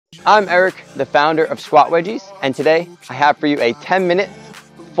I'm Eric, the founder of Squat Wedgies, and today I have for you a 10-minute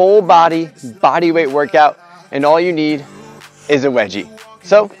full body weight workout, and all you need is a wedgie.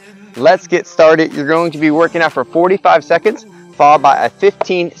 So let's get started. You're going to be working out for 45 seconds, followed by a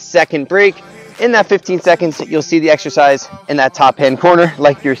 15-second break. In that 15 seconds, you'll see the exercise in that top hand corner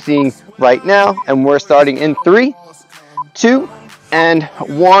like you're seeing right now, and we're starting in 3, 2, and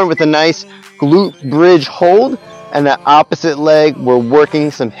 1 with a nice glute bridge hold. And that opposite leg, we're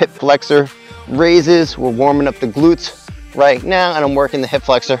working some hip flexor raises. We're warming up the glutes right now, and I'm working the hip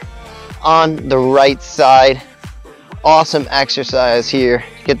flexor on the right side. Awesome exercise here.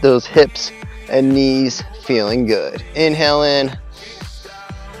 Get those hips and knees feeling good. Inhale in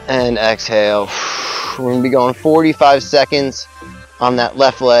and exhale. We're gonna be going 45 seconds on that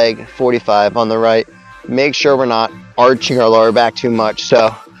left leg, 45 on the right. Make sure we're not arching our lower back too much.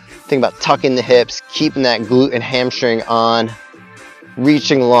 So think about tucking the hips, keeping that glute and hamstring on,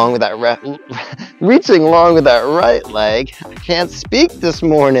 reaching along with that right leg. I can't speak this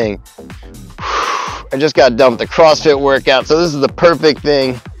morning. I just got done with the CrossFit workout, so this is the perfect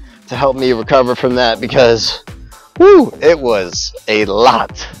thing to help me recover from that because, it was a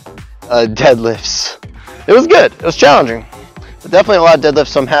lot of deadlifts. It was good, it was challenging, but definitely a lot of deadlifts,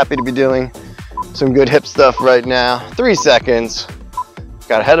 so I'm happy to be doing some good hip stuff right now. 3 seconds.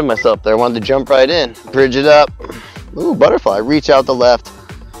 Got ahead of myself there, wanted to jump right in. Bridge it up. Ooh, butterfly. Reach out the left,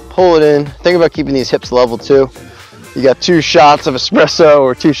 pull it in. Think about keeping these hips level too. You got 2 shots of espresso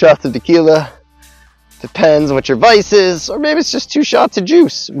or 2 shots of tequila. Depends what your vice is, or maybe it's just 2 shots of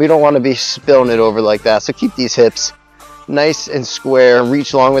juice. We don't want to be spilling it over like that. So keep these hips nice and square.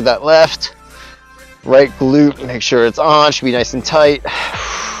 Reach along with that left. Right glute, make sure it's on. Should be nice and tight.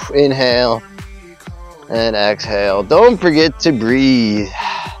 Inhale and exhale. Don't forget to breathe.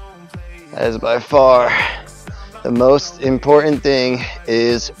 That is by far the most important thing,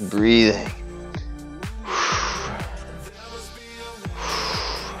 is breathing.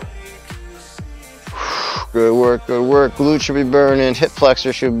 Good work, good work. Glute should be burning, hip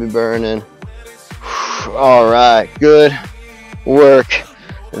flexor should be burning. All right, good work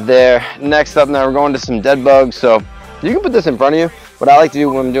there. Next up now, we're going to some dead bugs. So you can put this in front of you. What I like to do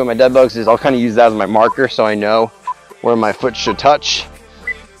when I'm doing my dead bugs is I'll kind of use that as my marker so I know where my foot should touch.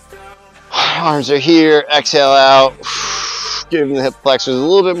 Arms are here, exhale out. Giving the hip flexors a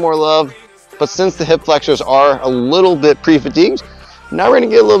little bit more love. But since the hip flexors are a little bit pre-fatigued, now we're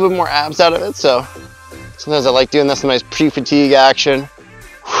gonna get a little bit more abs out of it. So sometimes I like doing this nice pre-fatigue action.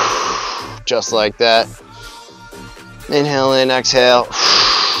 Just like that. Inhale in, exhale.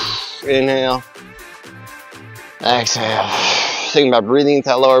 Inhale. Exhale. Thinking about breathing into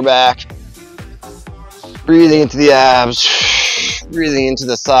that lower back, breathing into the abs, breathing into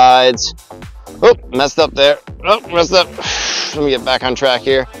the sides. Oh, messed up there. Oh, messed up. Let me get back on track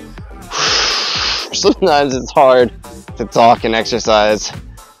here. Sometimes it's hard to talk and exercise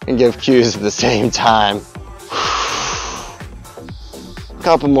and give cues at the same time.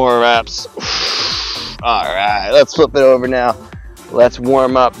 Couple more reps. All right, let's flip it over now. Let's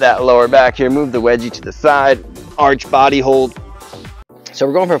warm up that lower back here. Move the wedgie to the side. Arch body hold. So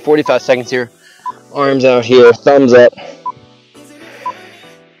we're going for 45 seconds here. Arms out here, thumbs up.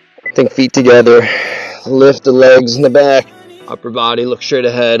 Think feet together. Lift the legs in the back. Upper body, look straight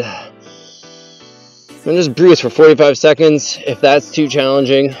ahead. And just breathe for 45 seconds. If that's too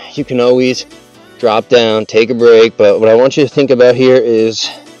challenging, you can always drop down, take a break. But what I want you to think about here is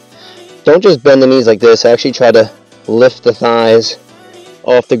don't just bend the knees like this. Actually try to lift the thighs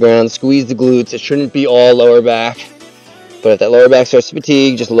off the ground. Squeeze the glutes. It shouldn't be all lower back. But if that lower back starts to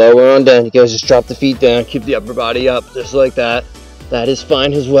fatigue, just lower on down. You guys just drop the feet down, keep the upper body up, just like that. That is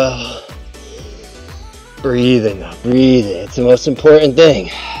fine as well. Breathing, breathing. It's the most important thing.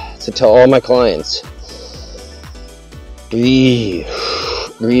 So tell all my clients, breathe.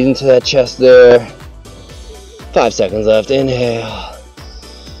 Breathe into that chest there. 5 seconds left. Inhale.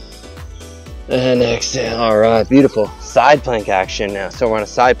 And exhale. All right, beautiful. Side plank action now. So we're on a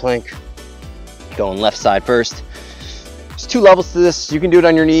side plank. Going left side first. There's 2 levels to this. You can do it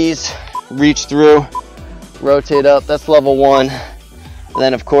on your knees, reach through, rotate up. That's level 1. And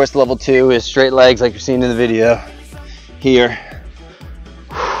then of course level 2 is straight legs like you're seeing in the video here.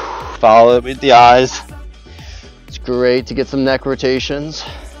 Follow it with the eyes. It's great to get some neck rotations.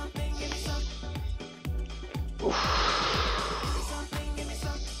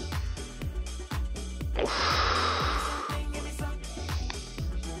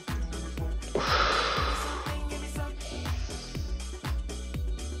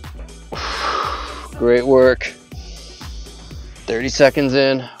 Great work. 30 seconds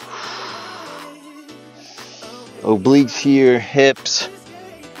in. Obliques here, hips.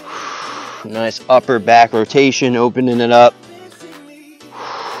 Nice upper back rotation, opening it up.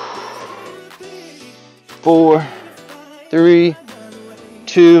 4, 3,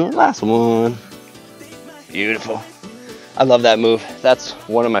 2, last one. Beautiful. I love that move. That's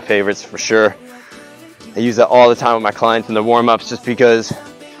one of my favorites for sure. I use that all the time with my clients in the warm-ups just because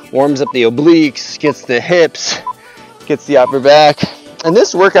it warms up the obliques, gets the hips, gets the upper back. And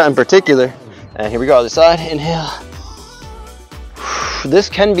this workout in particular, and here we go, other side, inhale. This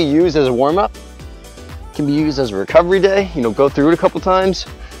can be used as a warm-up, can be used as a recovery day, you know, go through it a couple times,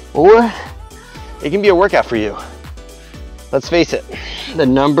 or it can be a workout for you. Let's face it, the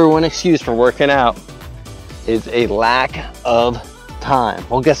 #1 excuse for working out is a lack of time.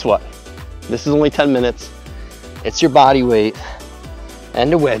 Well, guess what? This is only 10 minutes. It's your body weight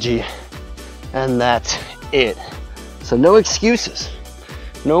and a wedgie, and that's it. So no excuses.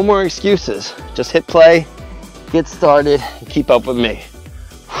 No more excuses. Just hit play, get started, and keep up with me.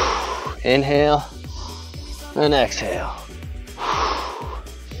 Inhale and exhale.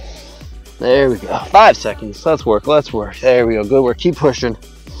 There we go. 5 seconds. Let's work. Let's work. There we go. Good work. Keep pushing.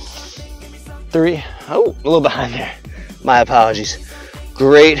 3. Oh, a little behind there. My apologies.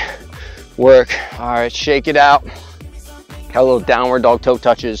 Great work. All right, shake it out. Got a little downward dog toe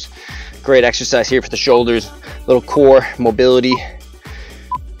touches. Great exercise here for the shoulders. Little core mobility.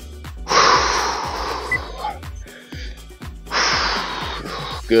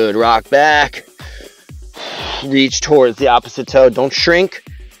 Good. Rock back. Reach towards the opposite toe. Don't shrink.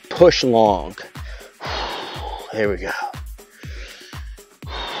 Push long. There we go.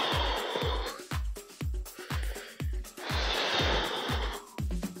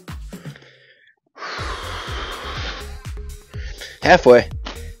 Halfway.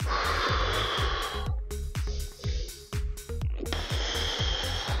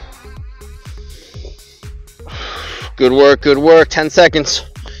 Good work, good work. 10 seconds.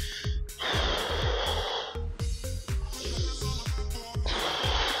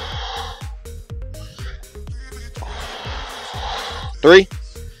 Three,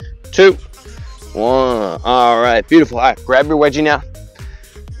 2, 1. All right, beautiful. All right, grab your wedgie now.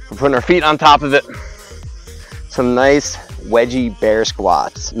 We're putting our feet on top of it. Some nice wedgie bear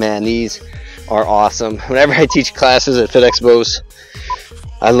squats. Man, these are awesome. Whenever I teach classes at Fit Expos,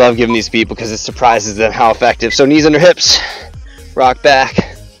 I love giving these people because it surprises them how effective. So knees under hips, rock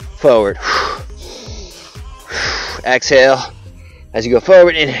back, forward. Exhale. As you go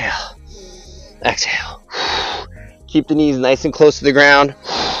forward, inhale. Exhale. Keep the knees nice and close to the ground.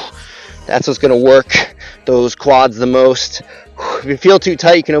 That's what's gonna work those quads the most. If you feel too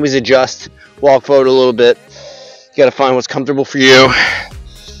tight, you can always adjust. Walk forward a little bit. You gotta find what's comfortable for you.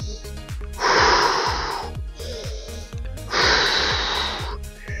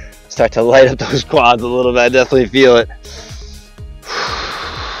 Start to light up those quads a little bit. I definitely feel it.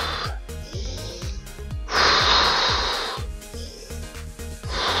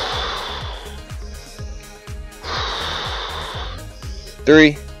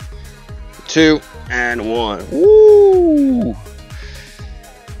 Three, 2, and 1. Woo!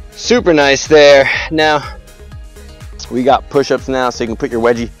 Super nice there. Now, we got push-ups now, so you can put your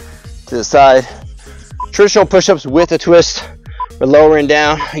wedgie to the side. Traditional push-ups with a twist. We're lowering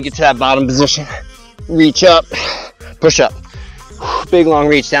down. You get to that bottom position. Reach up, push up. Big long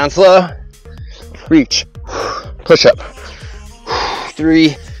reach, down slow. Reach, push up.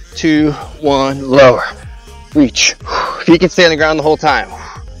 3, 2, 1, lower. Reach. Feet can stay on the ground the whole time.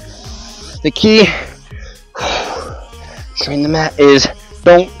 The key, strain the mat, is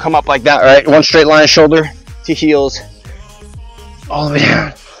don't come up like that, all right? One straight line, shoulder to heels, all the way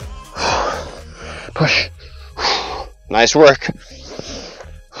down. Push. Nice work.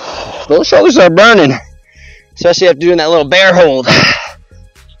 Those shoulders are burning, especially after doing that little bear hold.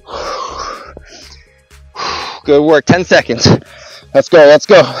 Good work, 10 seconds. Let's go, let's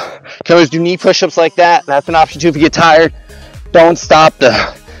go. Can always do knee push-ups like that. That's an option too if you get tired. Don't stop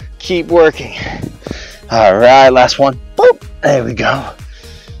though. Keep working. All right, last one. Boop. There we go.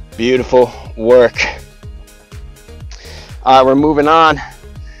 Beautiful work. All right, we're moving on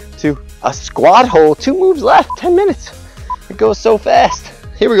to a squat hold. 2 moves left, 10 minutes. It goes so fast.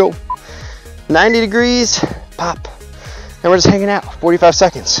 Here we go. 90 degrees, pop. And we're just hanging out, 45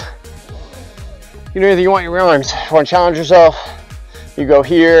 seconds. You know anything you want your arms. If you want to challenge yourself, you go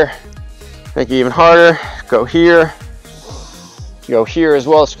here, make it even harder, go here. You go here as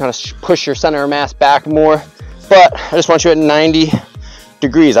well, so kind of push your center of mass back more. But I just want you at 90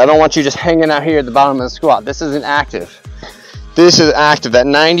 degrees. I don't want you just hanging out here at the bottom of the squat. This isn't active. This is active, that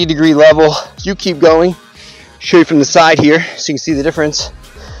 90-degree level. You keep going. Show you from the side here so you can see the difference.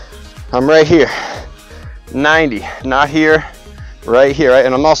 I'm right here, 90, not here, right here, right?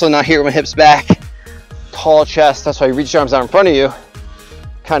 And I'm also not here with my hips back, tall chest. That's why you reach your arms out in front of you.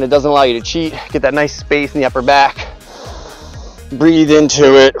 Kind of doesn't allow you to cheat. Get that nice space in the upper back. Breathe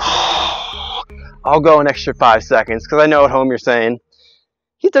into it. I'll go an extra 5 seconds because I know at home you're saying,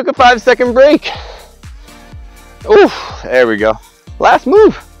 he took a 5-second break. Ooh, there we go. Last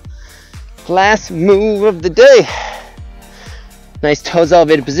move. Last move of the day. Nice toes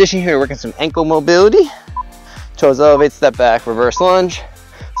elevated position here. Working some ankle mobility. Toes elevate, step back, reverse lunge,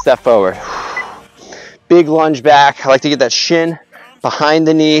 step forward. Big lunge back. I like to get that shin behind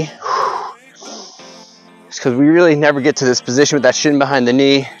the knee. Just because we really never get to this position with that shin behind the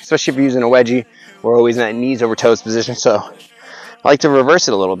knee, especially if you're using a wedgie. We're always in that knees over toes position. So I like to reverse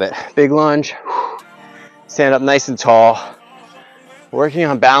it a little bit. Big lunge. Stand up nice and tall. Working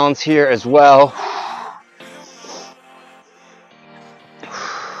on balance here as well.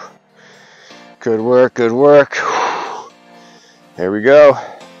 Good work, good work. There we go.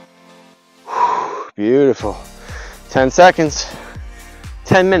 Beautiful. 10 seconds,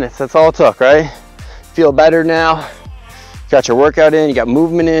 10 minutes, that's all it took, right? Feel better now. Got your workout in, you got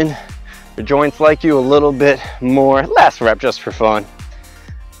movement in. Your joints like you a little bit more. Last rep just for fun.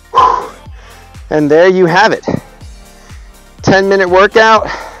 And there you have it. 10-minute workout.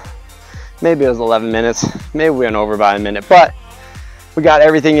 Maybe it was 11 minutes. Maybe we went over by a minute, but we got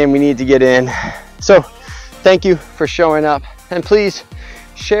everything in we need to get in. So thank you for showing up, and please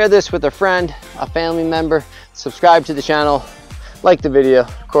share this with a friend, a family member, subscribe to the channel, like the video,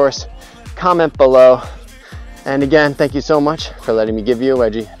 of course, comment below. And again, thank you so much for letting me give you a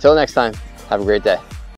wedgie. Until next time, have a great day.